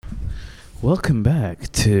Welcome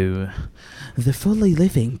back to the Fully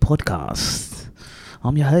Living Podcast.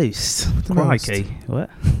 I'm your host, Mikey. What?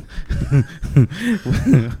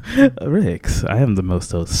 Rix, I am the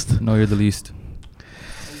most host. No, you're the least.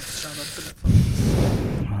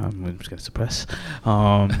 I'm just going to suppress.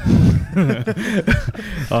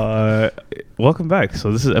 Welcome back.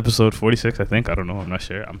 So this is episode 46, I think. I don't know. I'm not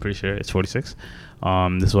sure. I'm pretty sure it's 46.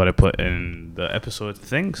 This is what I put in the episode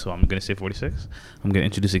thing. So I'm going to say 46. I'm going to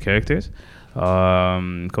introduce the characters.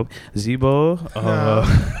 Zebo.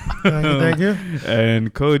 Thank you.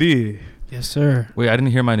 And Cody. Yes, sir. Wait, I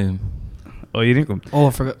didn't hear my name. Oh, you didn't come? Oh,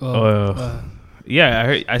 I forgot. Yeah, I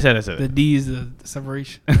heard. I said The it. D is the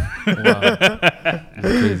separation. Wow.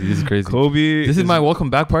 This is crazy. Kobe. This is my welcome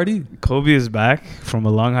back party? Kobe is back from a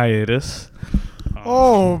long hiatus.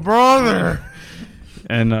 Oh, brother.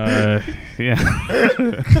 And yeah,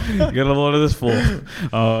 get a load of this fool.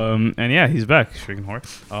 And yeah, he's back, freaking whore.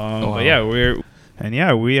 Wow. But yeah,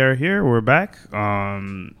 we are here. We're back.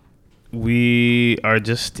 We are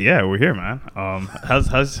just we're here, man.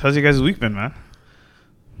 How's your guys' week been, man?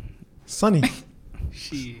 Sunny.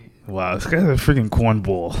 Shit. Wow, this guy's a freaking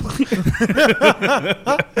cornball.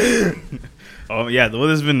 Yeah, the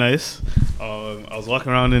weather's been nice. I was walking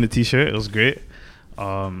around in a t-shirt. It was great.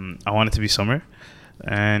 I want it to be summer.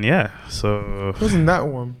 And yeah, so It wasn't that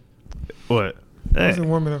warm. what? It Hey, wasn't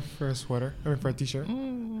warm enough for a sweater. I mean, for a t-shirt.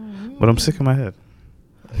 but I'm sick in my head.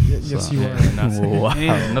 Yes, So- you are. Wow.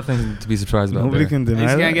 Nothing to be surprised about. Nobody there. can deny He's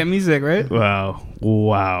that. gonna get music, right? Wow.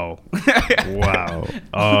 Wow.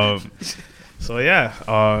 So yeah,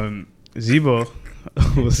 Zebo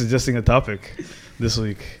was suggesting a topic this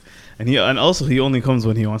week, and also he only comes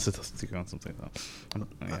when he wants to speak on something. So,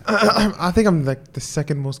 yeah. I think I'm like the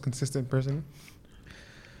second most consistent person.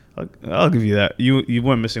 I'll give you that. You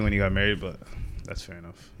weren't missing when you got married, but that's fair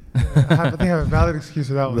enough. I think I have a valid excuse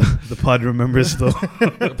for that one. The pod remembers though.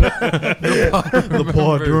 The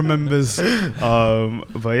pod remembers.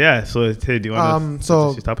 But yeah. So hey, do you want to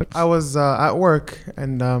So your topics? I was at work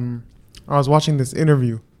and I was watching this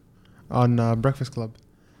interview on Breakfast Club,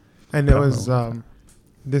 and it was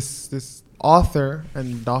this author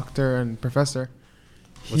and doctor and professor.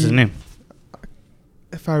 What's his name?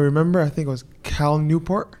 If I remember, I think it was Cal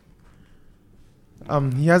Newport.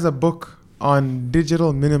 He has a book on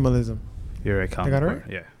digital minimalism. You're right. I got it right?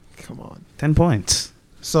 Yeah. Come on. 10 points.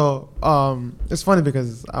 So it's funny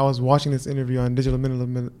because I was watching this interview on digital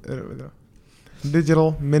minimalism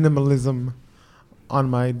on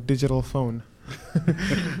my digital phone.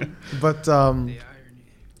 But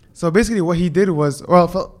so basically what he did was, well,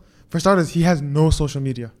 for starters, he has no social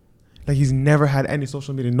media. Like he's never had any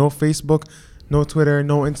social media. No Facebook, no Twitter,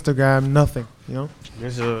 no Instagram, nothing, you know?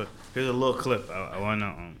 Here's a little clip. I want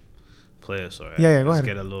to play it. So Yeah, go let's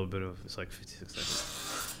ahead. get a little bit of. It's like 56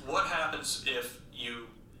 seconds. What happens if you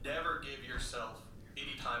never give yourself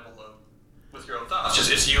any time alone with your own thoughts?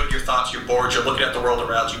 It's you and your thoughts, you're bored, you're looking at the world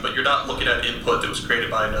around you, but you're not looking at input that was created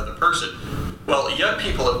by another person. Well, young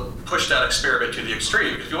people have pushed that experiment to the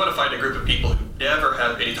extreme. If you want to find a group of people who never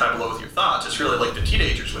have any time alone with your thoughts, it's really like the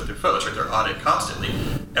teenagers with their phones, right? They're on it constantly.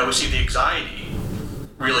 And we see the anxiety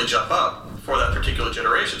really jump up for that particular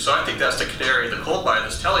generation. So I think that's the canary in the coal mine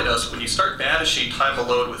that's telling us when you start banishing time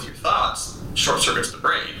alone with your thoughts, short circuits the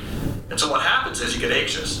brain. And so what happens is you get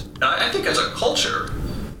anxious. And I think as a culture,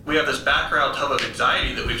 we have this background hub of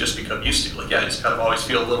anxiety that we've just become used to. Like, yeah, I just kind of always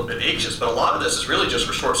feel a little bit anxious. But a lot of this is really just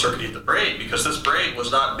for short circuiting the brain because this brain was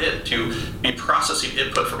not meant to be processing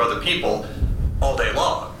input from other people all day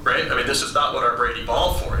long, right? I mean, this is not what our brain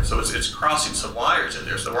evolved for. So it's crossing some wires in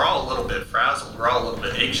there. So we're all a little bit frazzled. We're all a little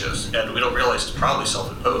bit anxious. And we don't realize it's probably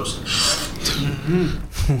self-imposed.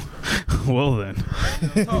 Well then,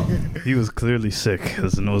 he was clearly sick.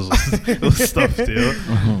 His nose was stuffed, dude.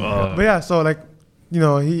 But yeah, so like, you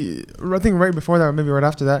know, I think right before that or maybe right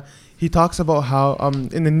after that, he talks about how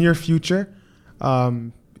in the near future,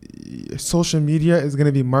 social media is going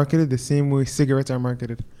to be marketed the same way cigarettes are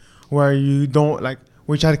marketed, where you don't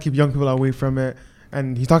we try to keep young people away from it.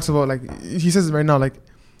 And he talks about he says right now,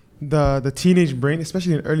 the teenage brain,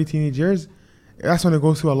 especially in early teenage years, that's when it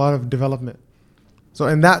goes through a lot of development. So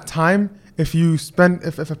in that time, if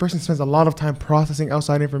a person spends a lot of time processing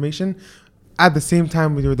outside information, at the same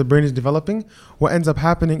time where the brain is developing, what ends up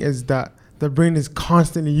happening is that the brain is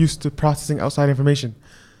constantly used to processing outside information.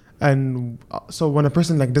 And so when a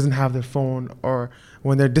person doesn't have their phone, or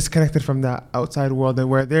when they're disconnected from that outside world and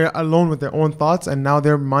where they're alone with their own thoughts and now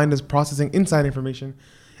their mind is processing inside information,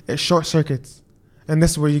 it short circuits. And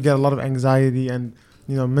this is where you get a lot of anxiety and,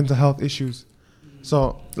 mental health issues.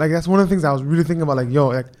 So that's one of the things I was really thinking about,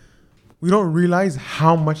 we don't realize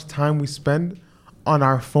how much time we spend on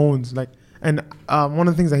our phones, And one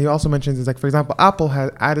of the things that he also mentions is like, for example, Apple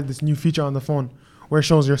has added this new feature on the phone where it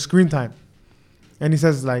shows your screen time. And he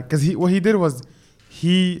says like, because what he did was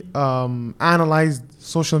he analyzed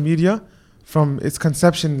social media from its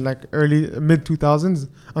conception, like mid 2000s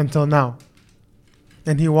until now.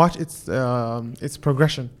 And he watched its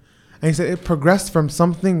progression. And he said it progressed from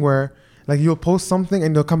something where like you'll post something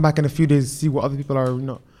and you'll come back in a few days to see what other people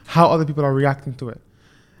are, how other people are reacting to it.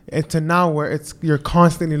 And to now where you're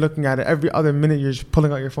constantly looking at it. Every other minute you're just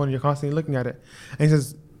pulling out your phone and you're constantly looking at it. And he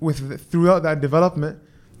says throughout that development,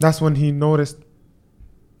 that's when he noticed.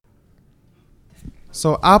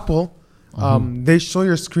 So Apple, they show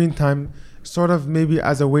your screen time sort of maybe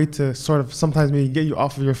as a way to sort of sometimes maybe get you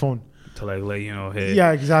off of your phone. To like let you know, hey.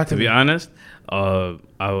 Yeah, exactly. To be honest, I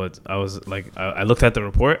looked at the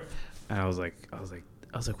report and I was like,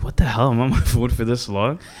 what the hell? I'm on my phone for this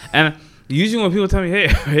long? And usually when people tell me,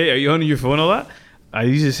 hey, are you on your phone a lot? I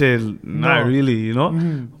usually say, not really,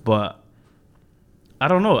 Mm-hmm. But I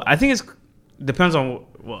don't know. I think it depends on.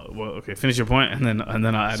 Well, okay. Finish your point, and then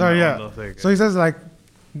I'll add. So yeah. So he says like,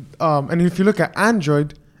 and if you look at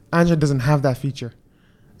Android doesn't have that feature.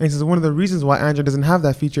 And he says one of the reasons why Android doesn't have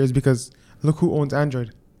that feature is because look who owns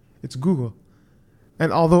Android. It's Google.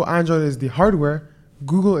 And although Android is the hardware,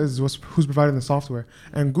 Google is who's providing the software.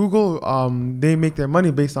 And Google, they make their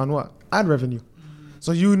money based on what? Ad revenue.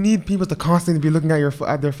 So you need people to constantly be looking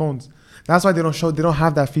at their phones. That's why they don't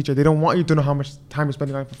have that feature. They don't want you to know how much time you're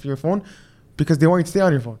spending on your phone because they want you to stay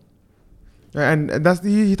on your phone. And that's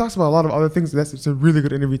he talks about a lot of other things. It's a really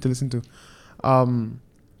good interview to listen to.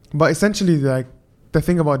 But essentially, like the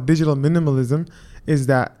thing about digital minimalism is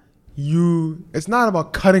that it's not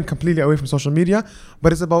about cutting completely away from social media,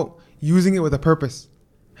 but it's about using it with a purpose.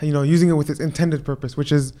 Using it with its intended purpose,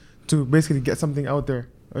 which is to basically get something out there,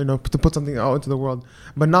 to put something out into the world,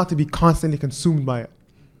 but not to be constantly consumed by it.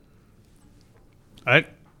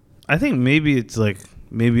 I think maybe it's like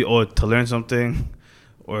to learn something,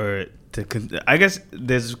 or I guess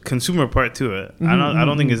there's consumer part to it. Mm-hmm, I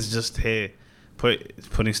don't think it's just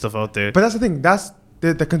putting stuff out there. But that's the thing. That's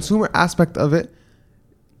the consumer aspect of it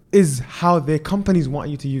is how the companies want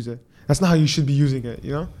you to use it. That's not how you should be using it,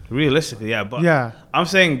 Realistically, yeah. But yeah. I'm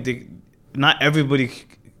saying not everybody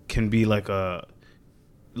can be like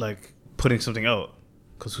putting something out.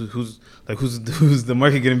 Because who's the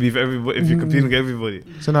market going to be if everybody if you're competing with everybody?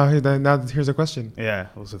 So now here's a question. Yeah.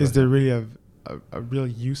 Is there really a real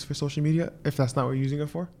use for social media if that's not what you're using it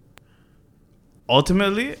for?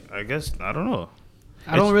 Ultimately, I guess, I don't know.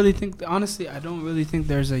 I don't really think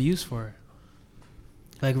there's a use for it.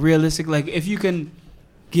 Like realistic, like if you can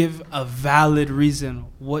give a valid reason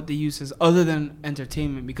what the use is other than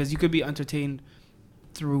entertainment, because you could be entertained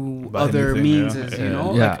through other means, Yeah,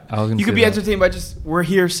 like I was gonna you could say be that. entertained by just we're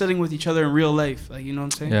here sitting with each other in real life, like you know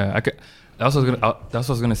what I'm saying? Yeah, that's what I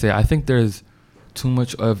was gonna say. I think there's too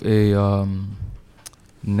much of a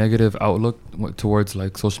negative outlook towards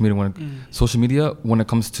like social media when it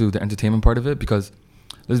comes to the entertainment part of it. Because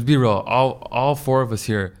let's be real, all four of us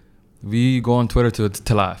here, we go on Twitter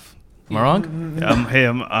to laugh. Am I wrong?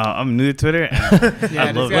 Yeah, I'm new to Twitter. And Yeah,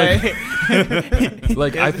 I love it.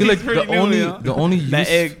 Like I feel like the only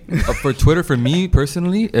use for Twitter for me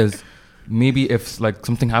personally is maybe if like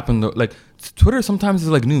something happened. Like Twitter sometimes is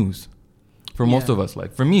like news for most of us.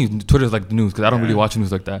 Like for me, Twitter is like the news because I don't really watch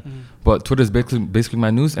news like that. But Twitter is basically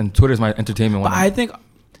my news, and Twitter is my entertainment. But I think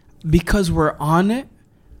because we're on it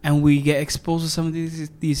and we get exposed to some of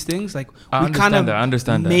these things, like we kind of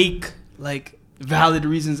make like valid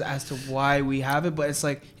reasons as to why we have it. But it's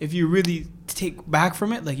like if you really take back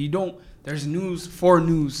from it, like there's news for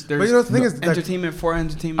news, there's the thing is entertainment for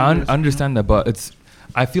entertainment. I understand that, but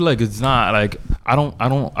I feel like it's not like I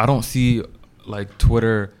don't see like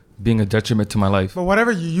Twitter being a detriment to my life. But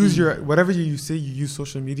whatever you use whatever you say you use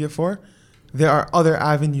social media for, there are other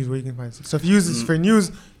avenues where you can find it. So if you use this for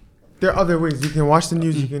news, there are other ways. You can watch the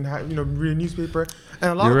news, you can read a newspaper.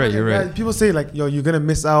 And a lot You're right. People say like, you're going to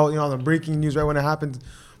miss out, on the breaking news right when it happens.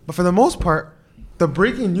 But for the most part, the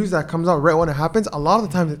breaking news that comes out right when it happens, a lot of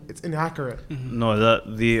the time it's inaccurate. No,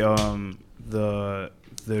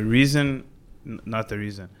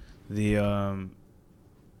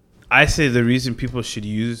 I say the reason people should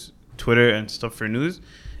use Twitter and stuff for news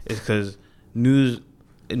is because news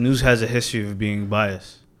has a history of being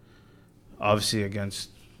biased, obviously against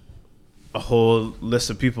a whole list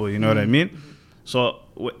of people. You know what I mean? So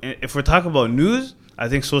if we're talking about news, I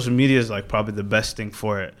think social media is like probably the best thing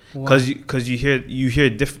for it, because you hear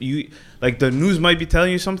different. Like the news might be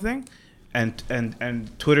telling you something,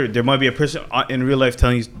 and Twitter, there might be a person in real life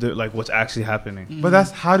telling you like what's actually happening. But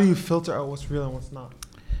that's how do you filter out what's real and what's not?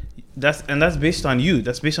 that's based on you.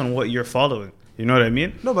 That's based on what you're following. You know what I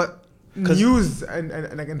mean? No, but news and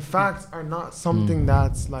like in facts are not something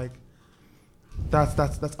that's like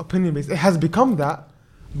that's opinion based. It has become that,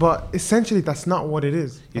 but essentially that's not what it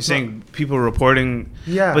is. You're saying people reporting.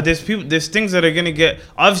 Yeah. But there's things that are gonna get,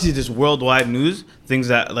 obviously there's worldwide news, things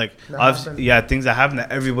that like things that happen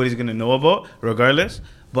that everybody's gonna know about regardless.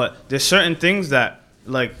 But there's certain things that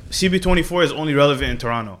like CB24 is only relevant in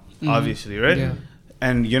Toronto, obviously, right? Yeah.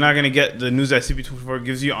 And you're not gonna get the news that CB24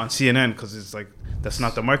 gives you on CNN because it's like that's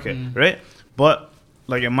not the market, right? But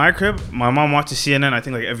like in my crib, my mom watches CNN I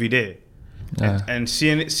think like every day, and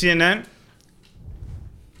CNN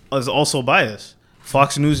is also biased.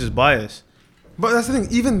 Fox News is biased. But that's the thing.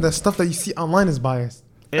 Even the stuff that you see online is biased.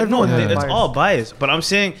 It's all biased. But I'm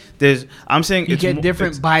saying you get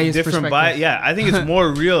different bias perspectives. Yeah, I think it's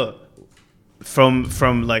more real from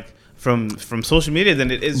social media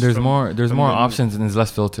than it is. There's more options and it's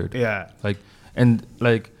less filtered. Yeah.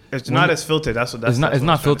 It's not as filtered. It's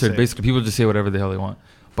not filtered. Basically, people just say whatever the hell they want.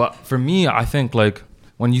 But for me, I think like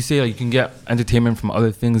when you say like you can get entertainment from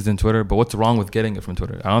other things than Twitter, but what's wrong with getting it from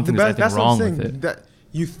Twitter? I don't think there's anything wrong with it. That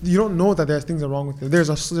you don't know that there's things that are wrong with it. There's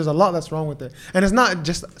a lot that's wrong with it, and it's not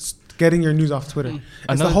just getting your news off Twitter.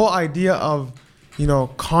 It's the whole idea of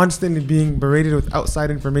constantly being berated with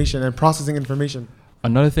outside information and processing information.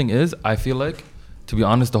 Another thing is, I feel like, to be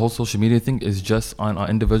honest, the whole social media thing is just on an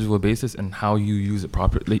individual basis and how you use it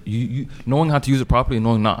properly. Like you knowing how to use it properly and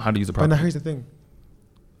knowing not how to use it properly. But now here's the thing.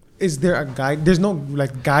 Is there a guide? There's no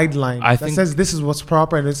like guideline that says this is what's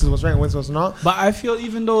proper and this is what's right and what's not. But I feel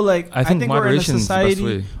even though like I think we're in a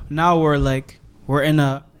society now where like we're in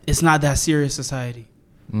a it's not that serious society.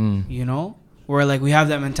 Where like we have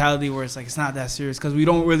that mentality where it's like it's not that serious because we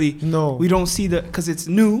don't really we don't see because it's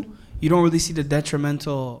new. You don't really see the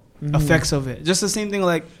detrimental effects of it. Just the same thing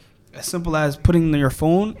like as simple as putting your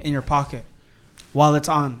phone in your pocket while it's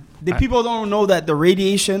on. People don't know that the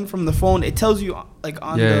radiation from the phone, it tells you like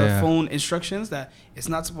on the phone instructions that it's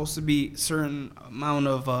not supposed to be certain amount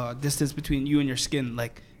of distance between you and your skin,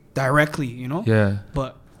 like directly, Yeah.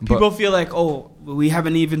 But people feel like, we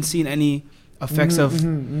haven't even seen any effects of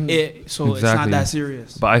it, so it's not that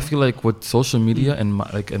serious. But I feel like with social media, in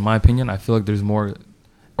my opinion, I feel like there's more,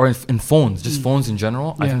 or in phones, just phones in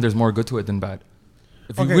general, I think there's more good to it than bad.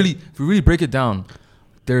 If you really break it down,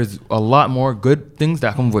 there's a lot more good things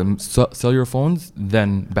that come with cellular phones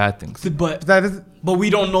than bad things. But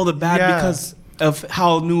we don't know the bad because of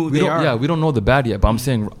how new they are. Yeah, we don't know the bad yet. But I'm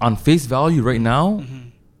saying on face value right now,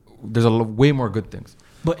 there's way more good things.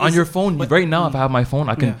 But on your phone right now, if I have my phone,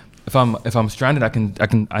 I can. If I'm stranded,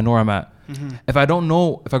 I know where I'm at. If I don't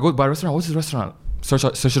know, if I go by a restaurant, what's this restaurant?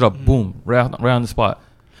 Search it up. Boom, right on the spot.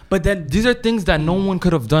 But then these are things that no one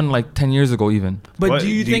could have done like 10 years ago even. But do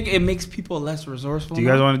you think it makes people less resourceful? Do you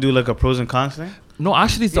guys want to do like a pros and cons thing? No,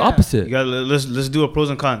 actually it's the opposite. Let's do a pros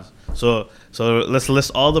and cons. So let's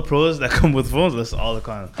list all the pros that come with phones. List all the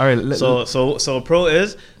cons. All right. So a pro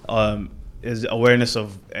is awareness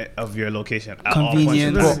of your location.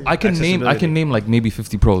 Convenience. Well, I can name like maybe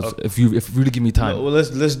 50 pros if you really give me time. No, well,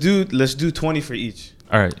 let's do 20 for each.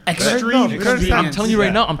 All right. Extreme. I'm telling you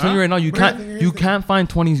right now. You can't find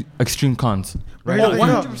 20 extreme cons. Right.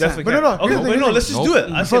 Definitely. No. Let's just do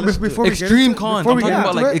it. Before extreme cons. I'm talking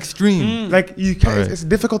about like extreme. Like you can't. It's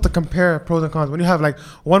difficult to compare pros and cons. When you have like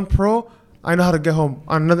one pro, I know how to get home.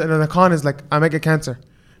 Another con is like I might get cancer.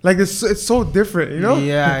 Like it's so different,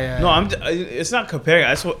 Yeah. No, it's not comparing.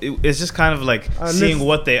 It's just kind of like seeing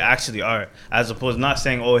what they actually are, as opposed to not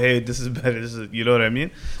saying, "Oh, hey, this is better." This is, you know what I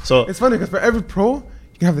mean? So it's funny because for every pro, you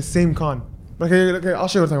can have the same con. Okay, I'll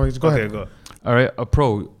show you what I'm talking about. Go ahead. Go. All right, a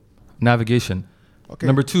pro, navigation. Okay.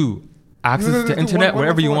 Number 2, access to internet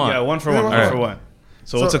wherever you want. Yeah, one for one.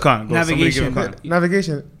 So what's a con? Navigation.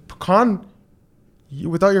 Navigation. Con.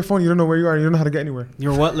 Without your phone, you don't know where you are. You don't know how to get anywhere.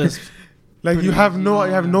 You're whatless. Like you have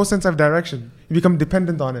no sense of direction. You become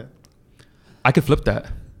dependent on it. I could flip that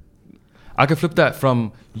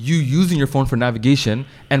from you using your phone for navigation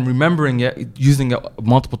and remembering it, using it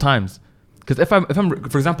multiple times. Because if I'm,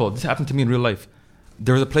 for example, this happened to me in real life.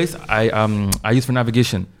 There was a place I used for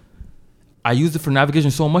navigation. I used it for navigation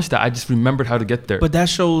so much that I just remembered how to get there. But that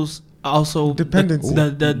shows also dependency.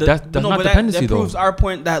 That's not dependency though. That proves our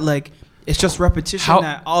point that like it's just repetition.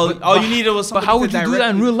 All you needed was something. But how would you do that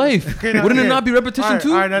in real life? Wouldn't it not be repetition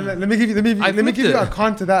too? All right, let me give you a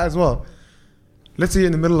con to that as well. Let's say you're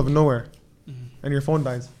in the middle of nowhere, and your phone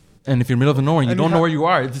dies. And if you're in the middle of nowhere and you don't know where you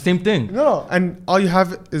are, it's the same thing. No, and all you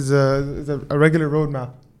have is a regular road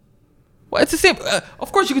map. Well, it's the same.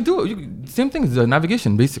 Of course, you can do it. Same thing as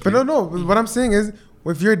navigation, basically. But no. What I'm saying is,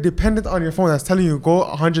 if you're dependent on your phone that's telling you go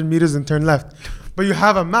 100 meters and turn left, but you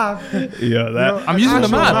have a map. Yeah, I'm using the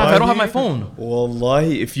map. If I don't have my phone.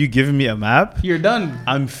 Wallahi, if you give me a map, you're done.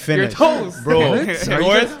 I'm finished. You're toast, bro.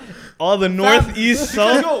 All the north, east,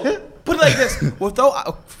 south. Yo, put it like this.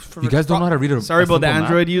 Without you guys don't know how to read a sorry about the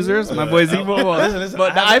Android map? users. My boy's evil. Listen,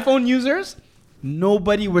 but the iPhone users,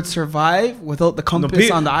 nobody would survive without the compass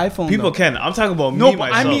on the iPhone. People though. can. I'm talking about no, me but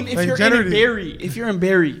myself. I mean, if you're in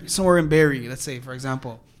Barrie, somewhere in Barrie, let's say, for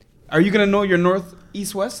example, are you gonna know your north,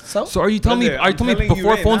 east, west, south? So are you telling me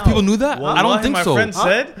before right phones now. people knew that? Well, I don't think my so. friend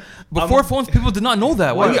said Before phones people did not know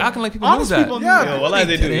that. Why are you acting like people knew that? People knew Yeah, well,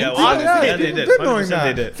 they do. Yeah, Yeah, they did. knowing 100% that.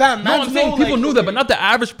 they did. Fam, No, I'm saying people knew that, but not the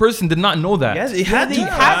average person did not know that. Yes, he had to. They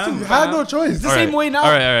had to. You had no choice. It's the same way now.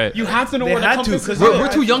 All right. You have to know They where the had to, compass 'cause is. We're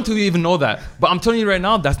too young to even know that. But I'm telling you right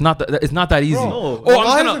now, it's not that easy. Bro,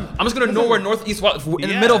 I'm just gonna know where north, east, west, in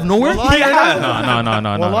the middle of nowhere. Wallahi,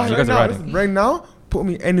 No. Wallahi, You guys are right riding. now, right now, put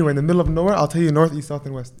me anywhere in the middle of nowhere. I'll tell you north, east, south,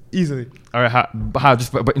 and west easily. All right, how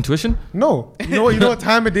just by intuition? No, you know what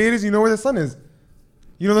time of day it is. You know where the sun is.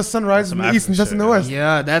 You know the sun rises in the east and sets in the west.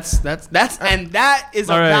 Yeah, that's and that is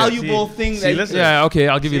a All right. valuable thing. listen. Yeah, okay,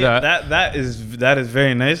 I'll give you that. That is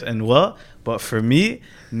very nice and well, but for me,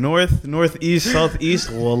 north, northeast, southeast,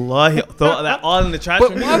 wallahi, throw that all in the trash.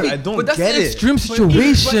 But I don't but that's get an it. extreme But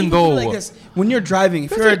situation, even though. like this, when you're driving,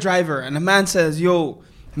 if you're a driver and a man says, "Yo,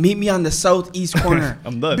 meet me on the southeast corner,"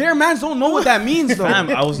 I'm done. Bare mans don't know what that means, though. Fam,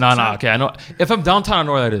 I was Nah, okay, I know. If I'm downtown, I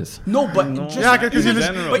know where that is. No, but just Yeah, because you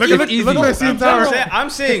General. look But at easy. look at the CN Tower. I'm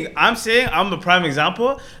saying I'm a prime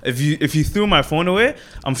example. If you threw my phone away,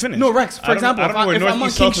 I'm finished. no, Rex. For example, if I'm on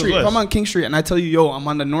northeast, King south, Street, and if I'm west. on King Street, and I tell you, "Yo, I'm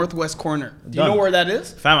on the northwest corner," do you Done. know where that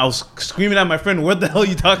is? Fam, I was screaming at my friend, "What the hell are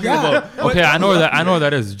you talking about?" Okay, I know where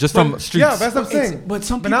that is. Just from streets. Yeah, that's what I'm saying. But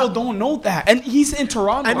some But people now- don't know that, and he's in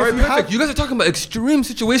Toronto. And if Alright, you perfect. have- You guys are talking about extreme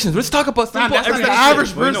situations. Let's talk about simple that's not everyday the shit.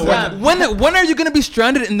 average Well, you know person. what? When are you gonna be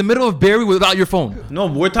stranded in the middle of Barrie without your phone? No,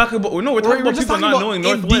 we're talking about we're people just not talking about knowing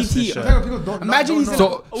in northwest. and DT. shit. People don't Imagine he's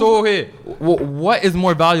know. So okay, what is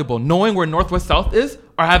more valuable, knowing where northwest south is,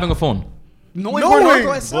 or having a phone? knowing Knowing. where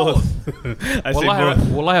northwest south. Both. I say both.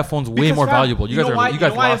 Wallahi, a phone's way Because, more fam, valuable. You guys know why, you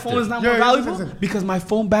guys know why a lost phone is it. not Yeah, more yeah, valuable? listen. Because my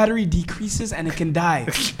phone battery decreases and it can die.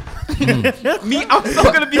 Me, I'm still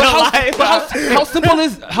gonna be alive. How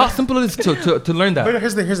simple is to learn But that?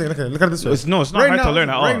 here's the thing. Look at it this way. It's not hard to learn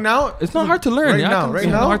at all. Right now, It's not hard to learn. Right Yeah, I now, think right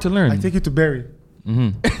it's now, not hard to learn. I take you to Barrie.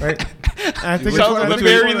 Right. And I take Shout out to the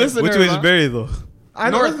Barrie listeners. Which way is huh? Barrie though? I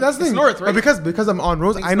know North. that's the It's thing. north, right? But because I'm on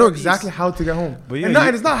roads, It's I know northeast. exactly how to get home. But yeah,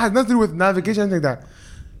 and it's not has nothing to do with navigation, anything like that.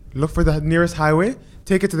 Look for the nearest highway,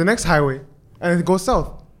 take it to the next highway, and then go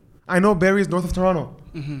south. I know Barrie is north of Toronto.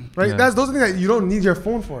 Right? Yeah. Those are things that you don't need your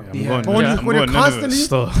phone for. I'm going. But when yeah, you- I'm when you're going Nineveh constantly-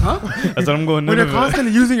 still. That's what I'm going. When you're Nineveh.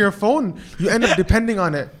 constantly using your phone, you end up depending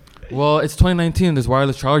on it. Well, it's 2019. There's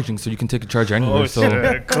wireless charging, so you can take a charger anywhere. Oh so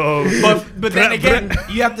shit! Go. But then again,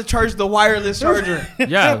 you have to charge the wireless charger.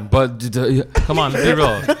 yeah, but come on, be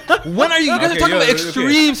real. When are you guys are talking about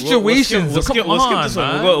extreme situations? We'll skip this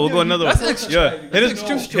one. We'll go another one. That's Yeah, hit us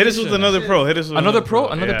extreme with situation. another pro. Hit us with Another pro.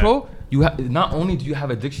 Yeah. You have not only do you have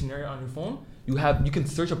a dictionary on your phone, you can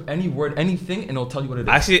search up any word, anything, and it'll tell you what it is.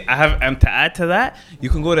 Actually, I have, and to add to that, you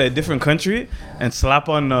can go to a different country and slap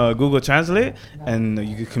on Google Translate, and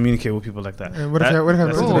you can communicate with people like that. And what if you have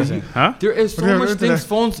that's no amazing. internet? Huh? There is so What do you have much internet? things.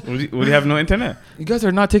 Phones. Would you have no internet? You guys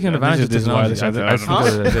are not taking advantage of this is technology. wireless charger. I think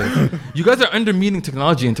that is it. You guys are undermining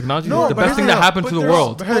technology, and technology No, is the but best thing here's that the- happened to the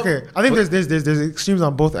world. But okay, I think there's extremes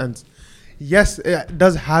on both ends. Yes, it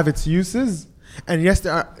does have its uses, and yes,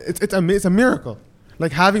 it's a miracle.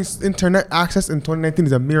 Like having internet access in 2019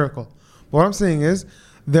 is a miracle. But what I'm saying is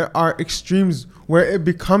there are extremes where it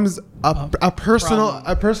becomes a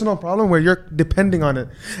personal problem where you're depending on it.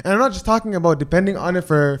 And I'm not just talking about depending on it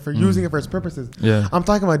for using it for its purposes. Yeah. I'm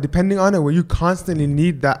talking about depending on it where you constantly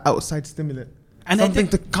need that outside stimulant. And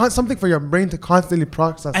I Something for your brain to constantly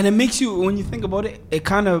process. And it makes you, when you think about it, it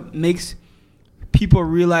kind of makes people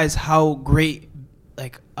realize how great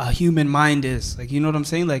like a human mind is. Like, you know what I'm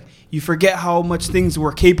saying? Like, you forget how much things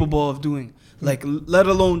we're capable of doing. Like, let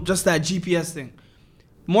alone just that GPS thing.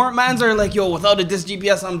 More mans are like, yo, without this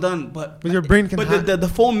GPS, I'm done. But your brain can. But the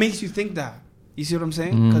phone makes you think that. You see what I'm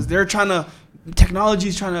saying? Because they're technology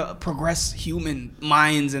is trying to progress human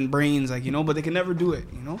minds and brains, like, you know, but they can never do it,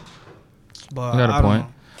 you know? But You got I a don't point.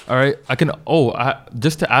 know. All right,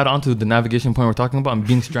 just to add on to the navigation point we're talking about, I'm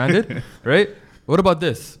being stranded, right? What about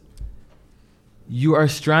this? You are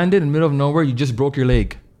stranded in the middle of nowhere. You just broke your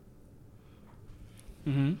leg.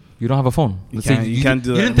 Mm-hmm. You don't have a phone. You can't do you that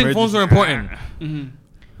didn't think phones were important.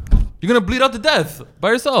 Mm-hmm. You're gonna bleed out to death by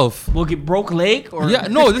yourself. We'll get broke leg or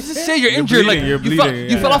No, this is say you're injured. bleeding, you're bleeding,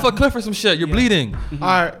 You fell off a cliff or some shit. You're bleeding. All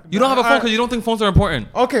right. You don't have a phone because you don't think phones are important.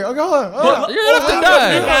 Okay, hold on. You're gonna have to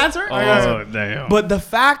die. answer. Oh, damn. But the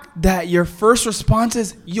fact that your first response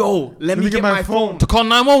is, "Yo, let me get my phone." To call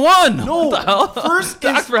 911. No, What the hell? first To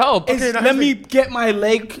ask for help. is Okay, now let here's me get my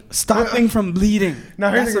leg stopping from bleeding. Now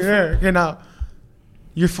here's That's the the thing. Okay, now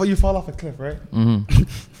you fall off a cliff, right? Mm-hmm.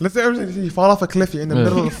 Let's say you fall off a cliff. You're in the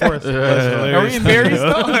middle of the forest. Are we in Barry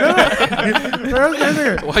still?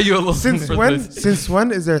 Why are you alone? Since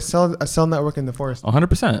when is there a cell network in the forest?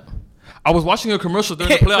 100%. I was watching a commercial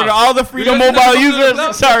during the playoffs. For all the Freedom You guys Mobile didn't see the users,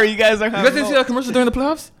 playoffs? sorry, you guys are. You guys didn't see that commercial during the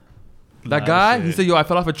playoffs? That guy, he said, "Yo, I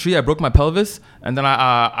fell off a tree. I broke my pelvis, and then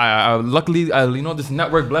I luckily, this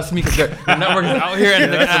network blessed me because the network is out here."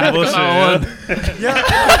 And that's some bullshit.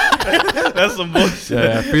 That's some bullshit.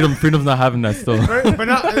 Yeah, freedom's not having that still. Right? But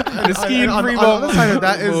not, The ski and free on the other side of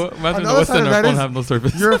that is, Imagine the West End phone have no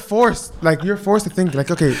service. you're forced to think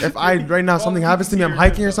like, okay, if right now something happens to me, I'm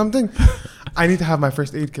hiking or something, I need to have my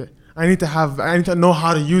first aid kit. I need to know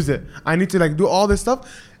how to use it. I need to do all this stuff.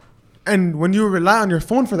 And when you rely on your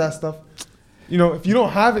phone for that stuff, if you don't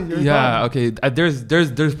have it, you're gone. Okay.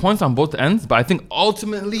 There's points on both ends, but I think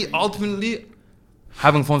ultimately,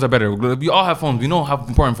 having phones are better. We all have phones. We know how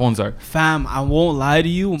important phones are. Fam, I won't lie to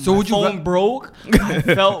you. When So my would you phone broke, I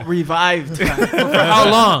felt revived. Fam. But for how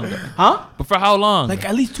long? Huh? But for how long? Like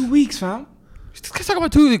at least 2 weeks, fam. This guy's talking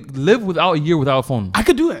about live without a year without a phone. I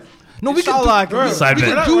could do it. No, we can Inshallah, I can do it. Side We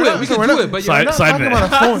bet. can do it. We can do it. But We're not Side talking bet. about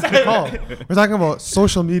a phone to call. We're talking about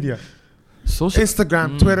social media. social.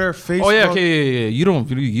 Instagram, Twitter, Facebook. Oh yeah, okay. You don't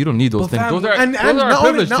need those But things. fam, Those are And those are a not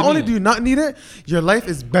privilege only to do me. you not need it, your life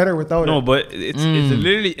is better without No, it. but it's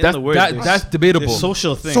literally in the word. That's debatable.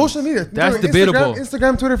 Social thing. Social media. That's Instagram, debatable.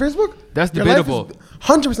 Instagram, Twitter, Facebook. That's your life is debatable.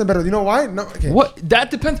 100% better. You know why? No. Okay. What?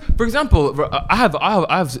 That depends. For example, I have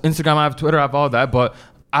Instagram, I have Twitter, I have all that, but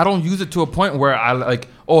I don't use it to a point where I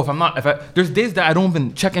there's days that I don't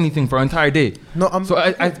even check anything for an entire day. No,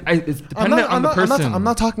 it's dependent on the person. I'm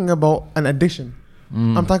not talking about an addiction.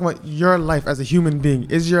 I'm talking about your life as a human being.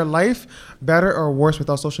 Is your life better or worse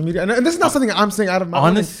without social media? And this is not something I'm saying out of my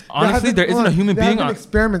honestly, there isn't a human being on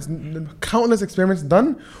experiments, countless experiments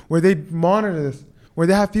done where they monitor this, where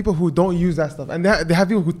they have people who don't use that stuff, and they have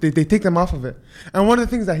people who they take them off of it. And one of the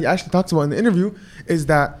things that he actually talks about in the interview is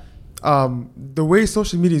that the way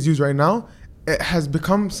social media is used right now, it has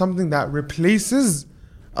become something that replaces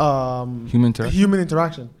human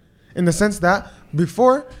interaction, in the sense that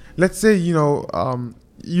before, let's say you want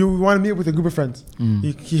to meet up with a group of friends,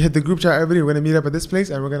 you hit the group chat, everybody, we're gonna meet up at this place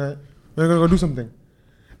and we're gonna go do something.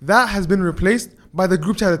 That has been replaced by the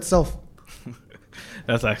group chat itself.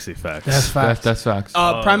 That's actually facts. That's facts. That's facts.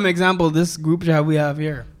 Prime example, this group chat we have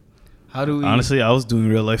here. How do we? Honestly, I was doing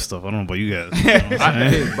real life stuff. I don't know about you guys.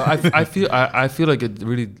 I feel like it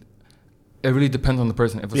really depends on the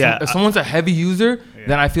person. If someone's a heavy user,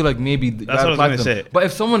 then I feel like maybe that's what I was gonna say. But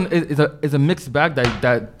if someone is a mixed bag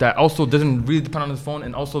that also doesn't really depend on his phone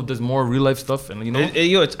and also does more real life stuff, and I think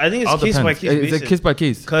it's case by case. It's a case by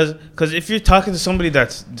case. Because if you're talking to somebody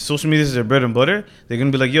that's social media is their bread and butter, they're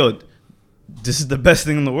gonna be like, yo, this is the best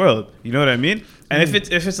thing in the world. You know what I mean? And if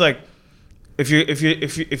it's like, if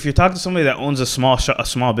you're talking to somebody that owns a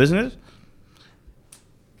small business,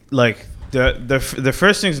 like the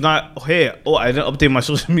first thing's not, I didn't update my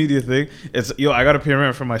social media thing. It's I gotta pay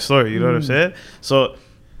rent for my store. You know what I'm saying? So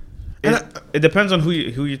it depends on who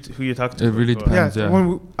you're talking to. It really depends. Yeah.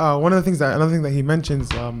 Another thing that he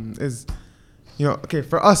mentions is,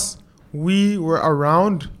 for us, we were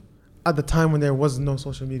around at the time when there was no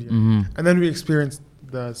social media, and then we experienced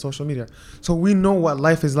the social media, so we know what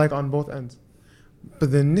life is like on both ends.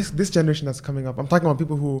 But then this generation that's coming up, I'm talking about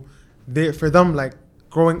people who they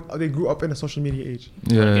grew up in a social media age.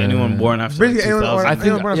 Yeah. Like anyone born after 2000.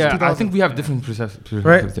 I think we have different perspectives.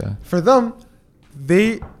 Right. Yeah. For them,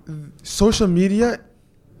 social media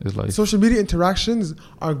interactions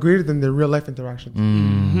are greater than their real life interactions.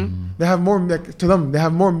 They have more, they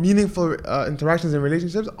have more meaningful interactions and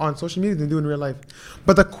relationships on social media than they do in real life.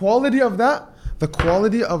 But the quality of that, a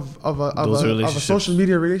social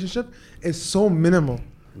media relationship is so minimal,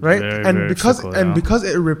 right? Very because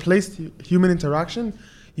it replaced human interaction,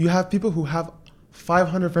 you have people who have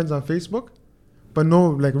 500 friends on Facebook, but no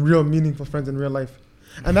real meaningful friends in real life.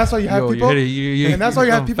 And that's why you have people. And that's why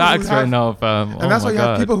you have people facts right now, fam. And that's why you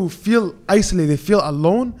have people who feel isolated, they feel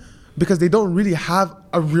alone because they don't really have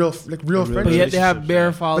a real friend. But yet they have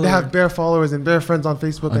bare followers. But they have bare followers and bare friends on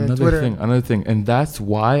Facebook and Twitter. Another thing, and that's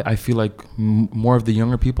why I feel like more of the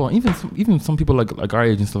younger people, even some people like our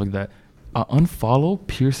age and stuff like that, unfollow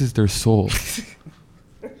pierces their soul.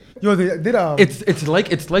 Yo, they did.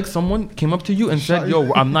 It's like someone came up to you and said,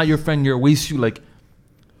 "Yo, I'm not your friend. You're a waste shoe." Like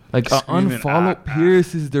unfollow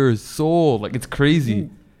pierces their soul. Like it's crazy.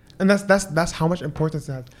 And that's how much importance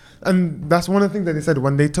it has. And that's one of the things that they said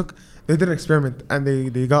when they did an experiment and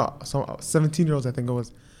they got some 17-year-olds, I think it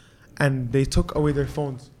was, and they took away their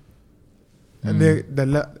phones, and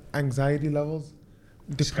the anxiety levels,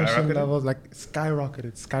 depression levels, like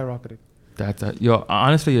skyrocketed. Yo,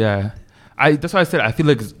 honestly, yeah. That's why I said I feel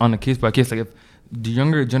like it's on a case by case. Like if the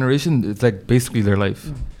younger generation, it's like basically their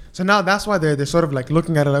life. So now that's why they're sort of like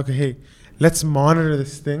looking at it like, okay, hey, let's monitor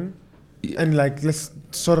this thing, and like let's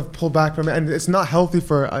sort of pull back from it. And it's not healthy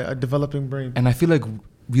for a developing brain. And I feel like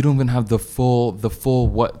we don't even have the full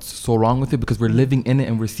what's so wrong with it because we're living in it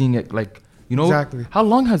and we're seeing it like. You know, exactly. How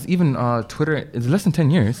long has even Twitter? It's less than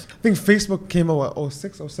 10 years. I think Facebook came out,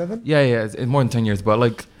 06, 07? Yeah, it's more than 10 years. But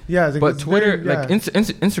like, but Twitter, like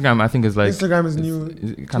Instagram, I think is like. Instagram is new.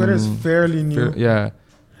 Twitter is fairly new. Yeah.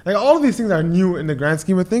 Like all of these things are new in the grand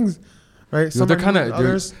scheme of things, right? Yo, they're kind of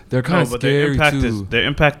scary too. Their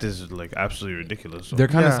impact is like absolutely ridiculous. So. They're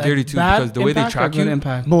kind of scary too because the way they track you,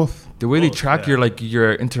 both. The way they track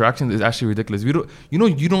your interactions is actually ridiculous. You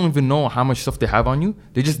don't even know how much stuff they have on you.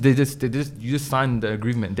 You just signed the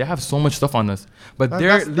agreement. They have so much stuff on us, but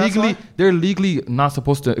they're legally not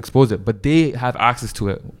supposed to expose it, but they have access to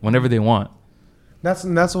it whenever they want.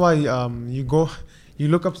 That's why you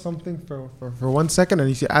look up something for 1 second and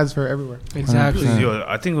you see ads for everywhere. Exactly. Yo,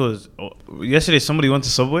 I think it was yesterday. Somebody went to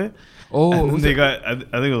Subway. Oh, they got. I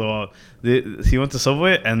think it was he went to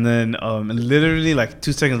Subway and then literally like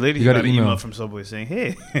 2 seconds later he got an email from Subway saying,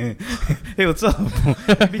 "Hey, hey, what's up?"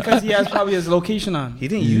 Because he has probably his location on. He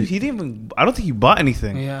didn't even. I don't think he bought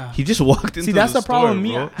anything. Yeah. He just walked into. See, that's the problem.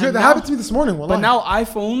 Bro. Yeah, that happened to me this morning. But now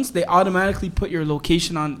iPhones, they automatically put your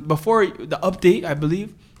location on. Before the update, I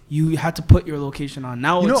believe you had to put your location on.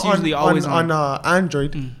 Now it's usually always on. On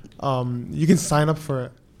Android, you can sign up for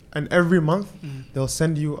it, and every month they'll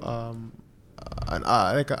send you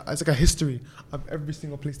it's like a history of every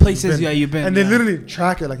single places you've been, and they literally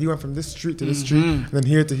track it. Like you went from this street to this street, and then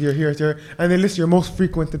here to here, here to here, and they list your most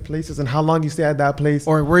frequented places and how long you stay at that place,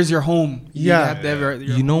 or where's your home.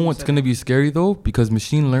 You know what's gonna be scary though, because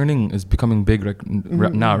machine learning is becoming big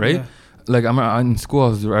now, right? Yeah. Like I'm in school, I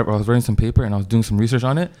was writing some paper and I was doing some research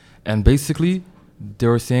on it, and basically they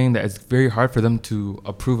were saying that it's very hard for them to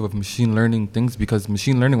approve of machine learning things because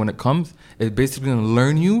machine learning, when it comes, it's basically gonna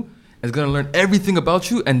learn you. It's gonna learn everything about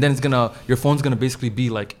you, and then your phone's gonna basically be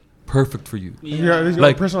like perfect for you.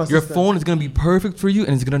 Like your phone is gonna be perfect for you,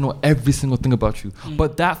 and it's gonna know every single thing about you.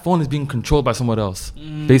 But that phone is being controlled by someone else,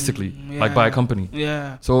 basically, like by a company.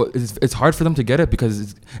 Yeah. So it's hard for them to get it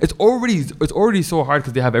because it's already so hard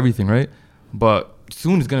because they have everything, right? But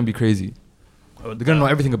soon it's gonna be crazy. They're gonna know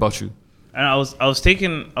everything about you. And I was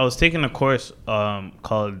taking a course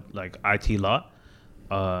called like IT law,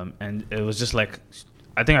 and it was just like.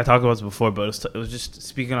 I think I talked about this before, but it was just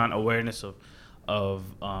speaking on awareness of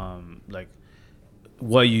like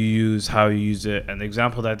what you use, how you use it, and the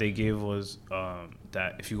example that they gave was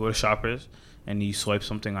that if you go to Shoppers and you swipe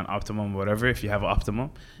something on Optimum or whatever, if you have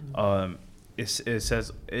Optimum, it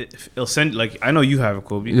says it'll send, like, I know you have it,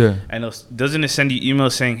 Kobe, and doesn't it send you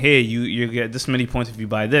emails saying, hey, you get this many points if you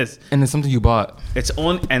buy this, and it's something you bought.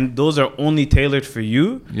 And those are only tailored for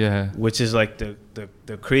you, which is like the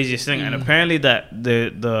craziest thing. And apparently that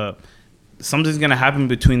the something's gonna happen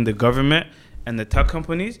between the government and the tech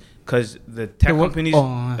companies, because the tech companies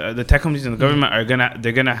and the government are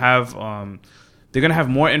gonna have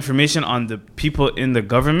more information on the people in the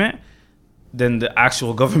government than the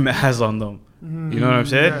actual government has on them. You know what I'm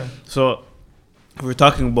saying? Yeah. So if we're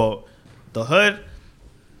talking about the hood,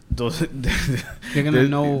 they're gonna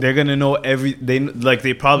know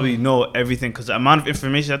they probably know everything, because the amount of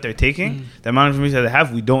information that they're taking, the amount of information that they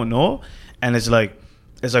have, we don't know. And it's like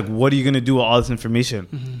what are you gonna do with all this information?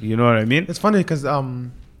 You know what I mean? It's funny because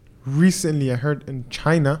recently I heard in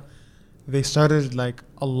China they started like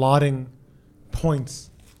allotting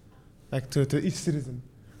points like to each citizen,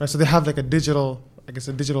 right? So they have like a digital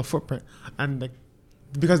footprint, and like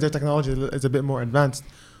because their technology is a bit more advanced,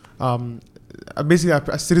 basically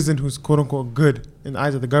a citizen who's quote unquote good in the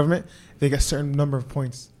eyes of the government, they get a certain number of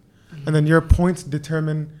points, and then your points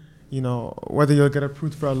determine, whether you'll get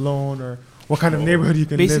approved for a loan or what kind of neighborhood you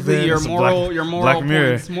can live in. Basically, your moral Black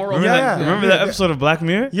Mirror. Points. Remember that episode of Black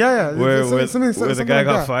Mirror? Yeah. Where the guy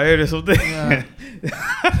got fired or something? Yeah.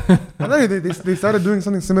 I know they started doing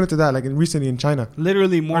something similar to that, like recently in China.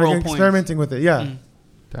 Literally moral points. Experimenting with it, yeah.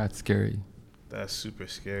 That's scary. That's super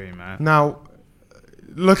scary, man. Now,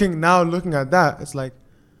 looking at that, it's like,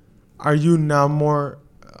 are you now more,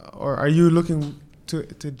 or are you looking to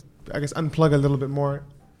I guess, unplug a little bit more.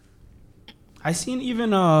 I seen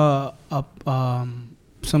even some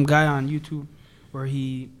guy on YouTube where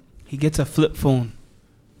he gets a flip phone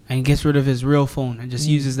and he gets rid of his real phone and just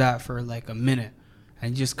uses that for like a minute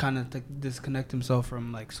and just kind of disconnect himself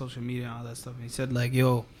from like social media and all that stuff. And he said like,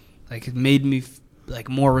 yo, like it made me like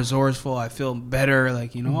more resourceful. I feel better,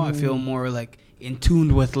 like, you know, I feel more like in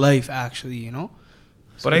tune with life actually, you know.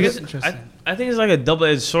 So but I guess I think it's like a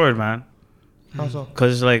double-edged sword, man. How so?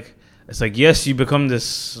 Because like it's like, yes, you become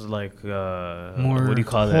this like more, what do you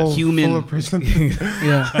call that, human person.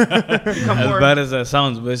 Yeah. As bad as that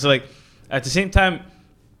sounds, but it's like at the same time,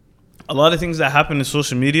 a lot of things that happen in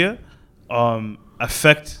social media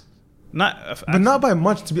affect not by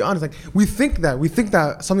much, to be honest. Like we think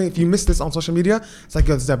that something, if you miss this on social media, it's like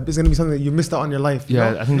it's going to be something that you missed out on your life.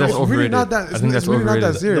 Yeah, I think that's overrated. Really not that, it's really not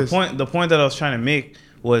that serious. The point that I was trying to make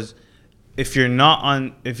was, if you're not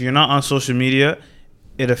on social media,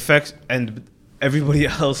 it affects, and everybody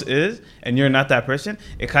else is, and you're not that person,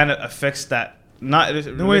 it kind of affects that, not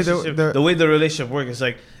the way the relationship works.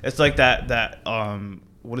 It's like that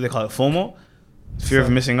what do they call it, FOMO, fear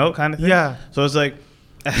of missing out kind of thing. Yeah. So it's like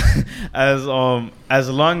as long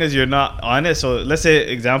as you're not on it. So let's say,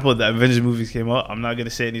 example, the Avengers movies came out. I'm not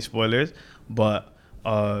gonna say any spoilers, but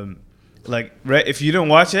like, right, if you didn't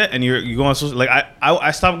watch it and you go on social, like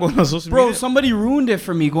I stopped going on social media. Bro, somebody ruined it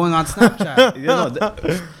for me going on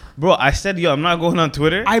Snapchat. Bro, I said, yo, I'm not going on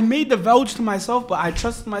Twitter. I made the vouch to myself, but I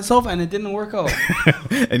trusted myself and it didn't work out.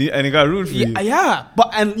 and it got ruined for you. Yeah,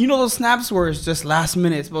 but and you know those snaps where it's just last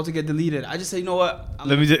minute, it's about to get deleted. I just say, you know what?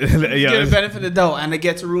 Let me just give the benefit of the doubt, and it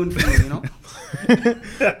gets ruined for me, you know.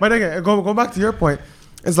 But again, go back to your point.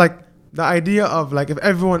 It's like the idea of like,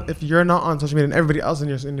 if you're not on social media and everybody else in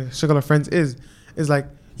your circle of friends is like,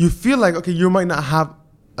 you feel like, okay, you might not have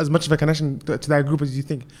as much of a connection to that group as you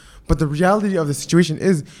think. But the reality of the situation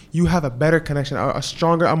is you have a better connection, a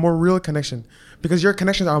stronger, a more real connection, because your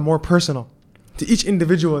connections are more personal to each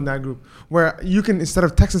individual in that group, where you can, instead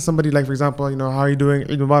of texting somebody, like, for example, you know, how are you doing,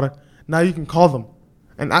 Eid Mubarak, now you can call them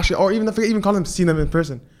and actually, or even if you even call them, see them in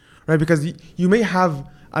person, right? Because you may have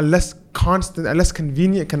a less constant, a less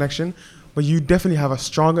convenient connection, but you definitely have a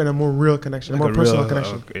stronger and a more real connection, like a more personal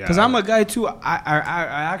connection. Because I'm a guy too,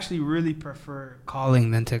 I actually really prefer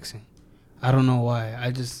calling than texting. I don't know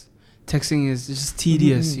why. Texting is just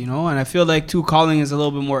tedious, you know, and I feel like too, calling is a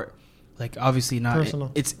little bit more, like, obviously not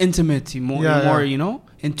personal. It's intimate, more you know,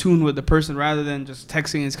 in tune with the person, rather than just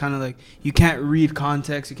texting. It's kind of like you can't read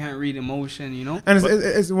context, you can't read emotion, you know. And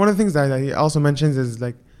it's one of the things that he also mentions is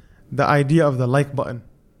like the idea of the like button,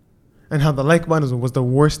 and how the like button was the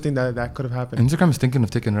worst thing that could have happened. Instagram is thinking of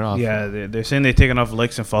taking it off. Yeah, they're saying they're taking off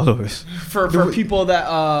likes and followers. For people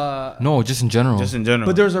that... No, just in general.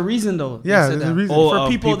 But there's a reason, though. Yeah, there's a reason. For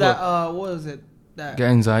people that... what is it? That get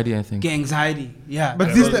anxiety, I think. Get anxiety, yeah.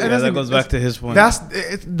 But that goes back to his point.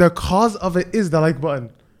 The cause of it is the like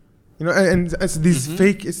button. You know, and it's these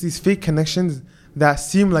fake connections that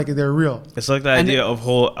seem like they're real. It's like the idea of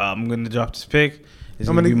whole, I'm going to drop this pic. It's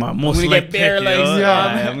going to be my most liked pic.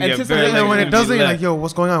 And when it doesn't, you're like, yo,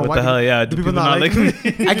 what's going on? What the hell, yeah. Do people not like me?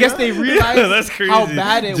 I guess they realized how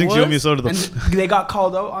bad it was. And they got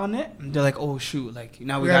called out on it. And they're like, oh, shoot. Like,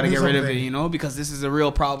 now we got to get rid of it, you know? Because this is a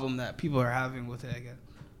real problem that people are having with it, I guess.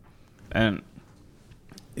 And,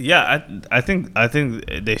 yeah, I think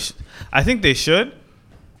they should.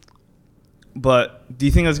 But do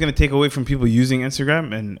you think that's going to take away from people using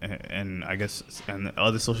Instagram and I guess and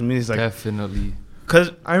other social medias? Like, definitely.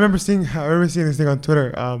 Because I remember seeing this thing on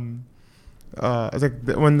Twitter. It's like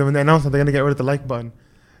when they announced that they're gonna get rid of the like button.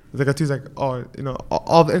 It's like a tweet's like, oh, you know,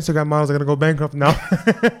 all the Instagram models are gonna go bankrupt now.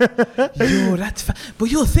 Yo, but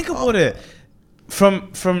think about it.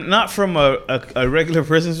 From not from a regular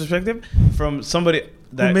person's perspective, from somebody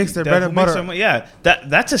that who makes their bread and butter. Yeah,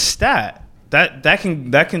 that's a stat. That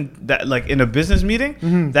can like in a business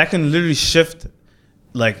meeting, that can literally shift.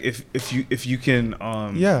 Like if you can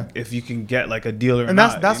if you can get like a deal or and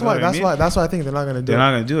not, that's why I think they're not gonna do it. They're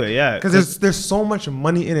not gonna do it, yeah, because there's so much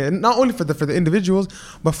money in it, and not only for the individuals,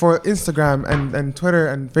 but for Instagram and Twitter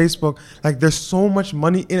and Facebook. Like there's so much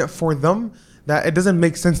money in it for them that it doesn't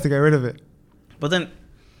make sense to get rid of it. But then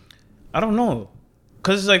I don't know,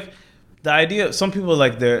 because it's like the idea. Some people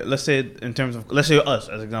like let's say us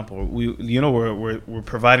as example, we're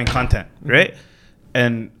providing content, right?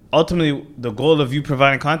 And ultimately, the goal of you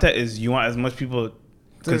providing content is you want as much people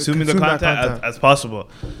consuming the content as possible.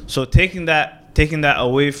 So taking that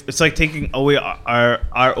away, it's like taking away our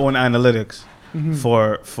own analytics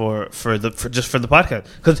for the podcast.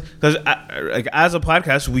 Because like as a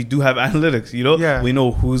podcast, we do have analytics. You know, we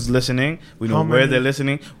know who's listening, we know where they're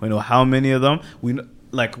listening, we know how many of them.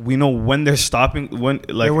 like we know when they're stopping, when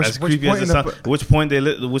like as creepy as it sounds, which point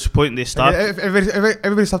they stop. Like,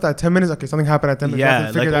 everybody stopped at 10 minutes. Okay, something happened at 10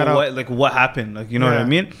 minutes. Yeah, like that out. Like what happened? Like you know what I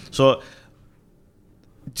mean? So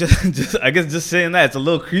just I guess just saying that it's a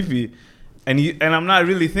little creepy. And I'm not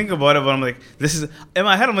really thinking about it, but I'm like, this is in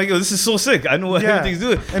my head. I'm like, yo, this is so sick. I know what everything's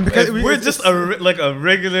doing. And because we're just a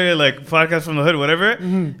regular like podcast from the hood, whatever.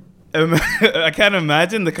 I can't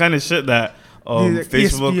imagine the kind of shit that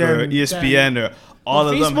Facebook or ESPN or all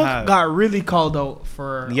of them have. Facebook got really called out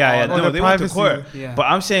for they went to court. Yeah. But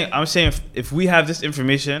I'm saying if we have this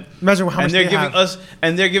information, imagine how much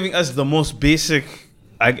they're giving us the most basic.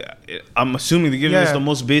 I'm assuming they're giving us the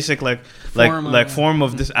most basic form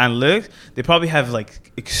of this analytics. They probably have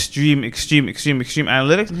like extreme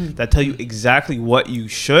analytics that tell you exactly what you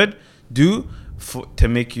should do to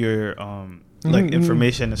make your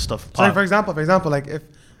information and stuff pop. So for example, like if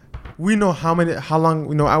we know how long,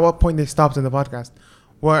 you know, at what point they stopped in the podcast,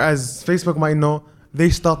 whereas Facebook might know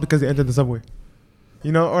they stopped because they entered the subway.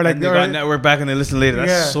 You know, or like and they got network back and they listen later.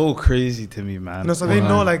 That's so crazy to me, man. No, so they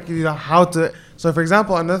know like how to. So for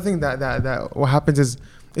example, another thing that what happens is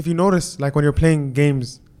if you notice like when you're playing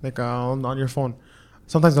games like on your phone,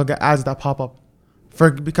 sometimes they'll get ads that pop up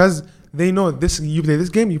because they know this. You play this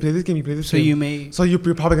game, you play this game, you play this game. So you're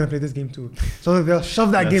probably gonna play this game too. So they'll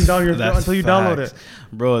shove that game down your throat until you download it.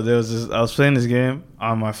 Bro, I was playing this game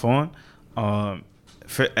on my phone. I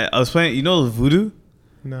was playing. You know Voodoo.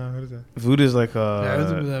 No, what is that? Voodoo is like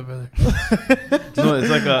that, brother. No,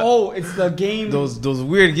 it's like it's the game. Those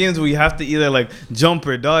weird games where you have to either like jump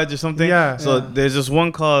or dodge or something. Yeah. So there's this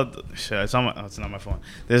one called it's not my phone.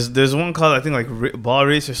 There's one called I think like Ball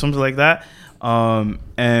Race or something like that.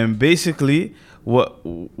 And basically what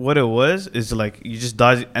it was is like you just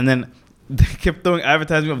dodge and then they kept throwing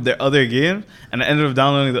advertisement of their other games, and I ended up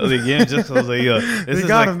downloading the other games just because I was like, yo, they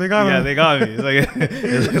got him. Yeah, they got me.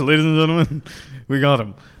 It's like, ladies and gentlemen, we got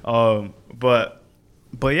him. But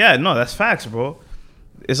yeah, no, that's facts, bro.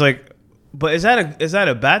 It's like, but is that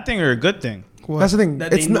a bad thing or a good thing? What? That's the thing.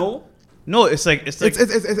 That they know? No, it's like it's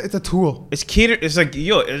a tool. It's It's like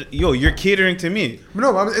yo, you're catering to me.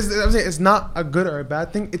 No, I'm saying it's not a good or a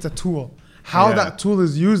bad thing. It's a tool. How that tool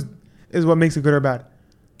is used is what makes it good or bad.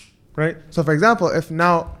 Right? So for example, if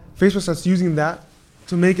now Facebook starts using that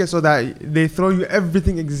to make it so that they throw you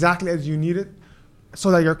everything exactly as you need it, so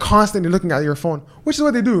that you're constantly looking at your phone, which is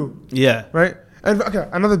what they do. Yeah. Right? And okay,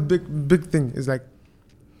 another big thing is like,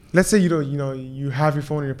 let's say you have your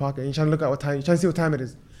phone in your pocket and you're trying to look at what time, you're trying to see what time it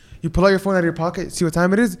is. You pull out your phone out of your pocket, see what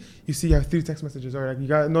time it is, you see you have 3 text messages or like you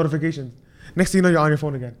got notifications. Next thing you know, you're on your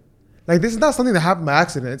phone again. Like this is not something that happened by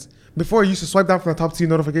accident. Before you used to swipe down from the top to see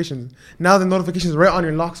notifications. Now the notifications are right on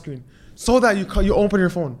your lock screen, so that you open your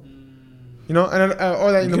phone. You know, and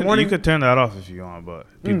or that in the morning you could turn that off if you want, but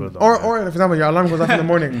people don't. Or for example, your alarm goes off in the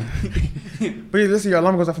morning. But listen, your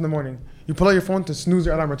alarm goes off in the morning. You pull out your phone to snooze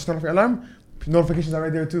your alarm or to turn off your alarm. Notifications are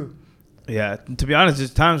right there too. Yeah, to be honest,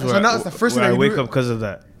 there's times where I wake up because of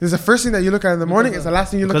that. It's the first thing that you look at in the morning. It's the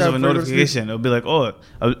last thing you look at because of a notification. It'll be like,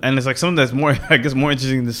 and it's like something that's more, I guess, more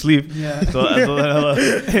interesting than sleep. Yeah. So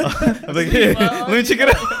I'm like, hey, let me check it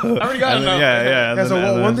out. I already got it. Yeah.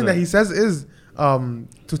 So one thing that he says is to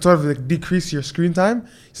sort of like decrease your screen time.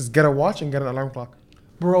 He says get a watch and get an alarm clock.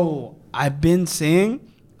 Bro, I've been saying,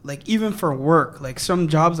 like even for work, like some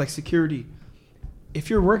jobs like security. If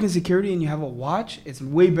you're working security and you have a watch, it's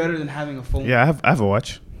way better than having a phone. Yeah, I have a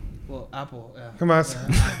watch. Well, Apple, yeah. Come on.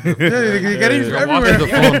 You get it everywhere. The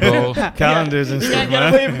phone, bro. Calendars and stuff,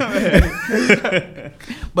 man.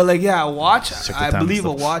 But like, yeah, a watch, I believe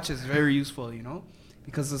a watch is very useful, you know?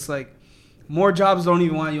 Because it's like, more jobs don't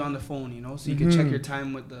even want you on the phone, you know? So you can check your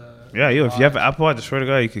time with the... Yeah, if you have an Apple Watch, I swear to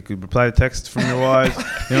God, you could reply to texts from your watch.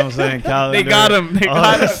 You know what I'm saying? Calendar. They got him. They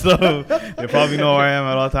got him. Stuff. They probably know where I am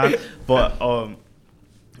at all times. But,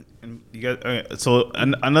 you guys, so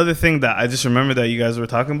another thing that I just remember that you guys were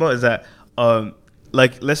talking about is that,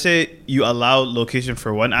 like, let's say you allow location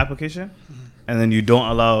for one application, and then you don't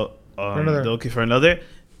allow the location for another.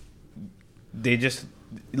 They just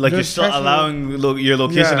like you're still allowing your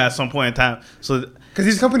location at some point in time. So because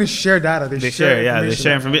these companies share data, they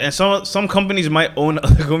share information, and some companies might own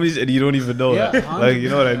other companies and you don't even know that. Like you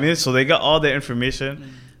know what I mean? So they got all their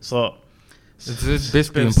information. So it's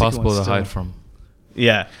basically impossible to hide from.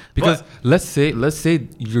 Yeah, because let's say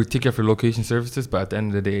you take care of your location services, but at the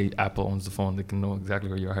end of the day, Apple owns the phone. They can know exactly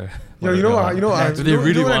where you are. You know what? They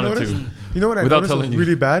really wanted to. You know what I noticed was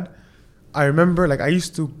really bad? I remember, like, I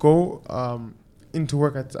used to go into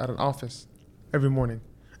work at an office every morning,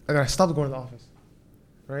 and then I stopped going to the office,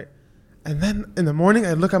 right? And then in the morning,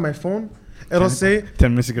 I'd look at my phone, it'll say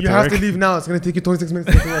 10 minutes to get you to have work. to leave now. It's gonna take you 26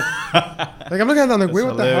 minutes to get to work. Like I'm looking at that, I'm like, wait,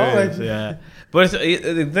 what the hell? Like, yeah. But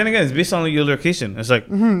then again, it's based on your location. It's like,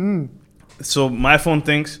 so my phone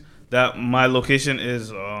thinks that my location is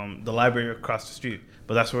the library across the street,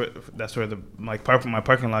 but that's where my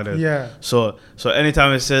parking lot is. Yeah. So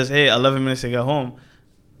anytime it says, hey, 11 minutes to get home,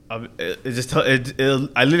 I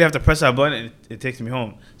literally have to press that button and it takes me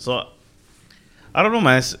home. So I don't know,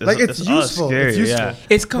 man. It's useful. Scary. It's useful. Yeah.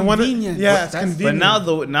 It's convenient. Yeah, it's convenient.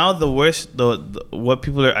 But now the worst, what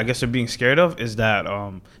people are, I guess, are being scared of is that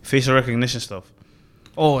facial recognition stuff.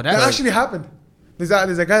 Oh, that actually happened. There's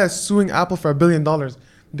a guy that's suing Apple for $1 billion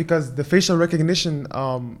because the facial recognition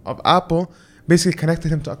of Apple basically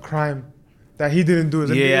connected him to a crime that he didn't do. It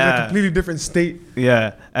was a completely different state.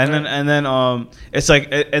 Yeah, and then it's like,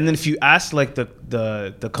 and then if you ask like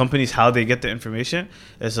the companies how they get the information,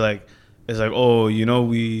 it's like, oh, you know,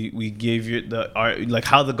 we gave you like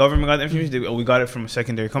how the government got the information. We got it from a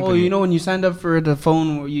secondary company. Oh, you know, when you signed up for the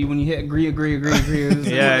phone, when you hit agree.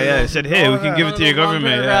 It said, hey, we can give it to your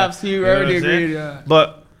government. You already agreed. Yeah.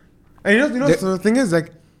 But and so the thing is,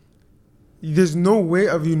 like, there's no way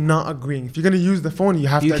of you not agreeing. If you're gonna use the phone, you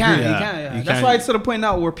have to agree. You can. That's why it's to the point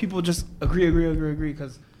now where people just agree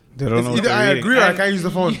because they don't know. Either I agree or I can't use the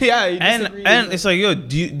phone. Yeah, and it's like, yo,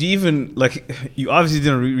 do you even, like, you obviously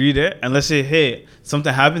didn't read it, and let's say, hey,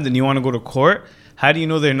 something happened and you want to go to court. How do you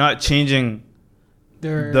know they're not changing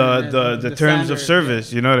the terms of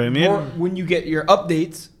service? You know what I mean? Or when you get your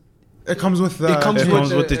updates, it comes with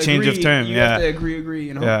the with the change of term. You have to agree.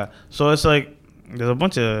 You know. Yeah. So it's like there's a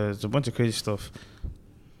bunch of crazy stuff.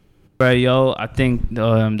 Right, yo, I think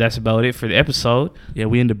that's about it for the episode. Yeah,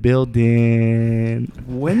 we in the building.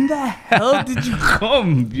 When the hell did you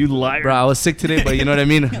come, you liar? Bro, I was sick today, but you know what I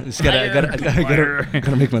mean? Just gotta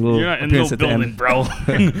make my little You're not in the building, bro.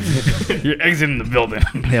 You're exiting the building.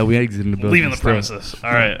 Yeah, we exiting the building. Leaving the premises.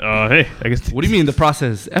 All right. Hey, I guess. What do you mean the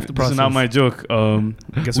process? F the process. This is not my joke.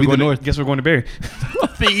 Guess we're going to Barry.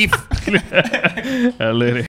 Thief. Later.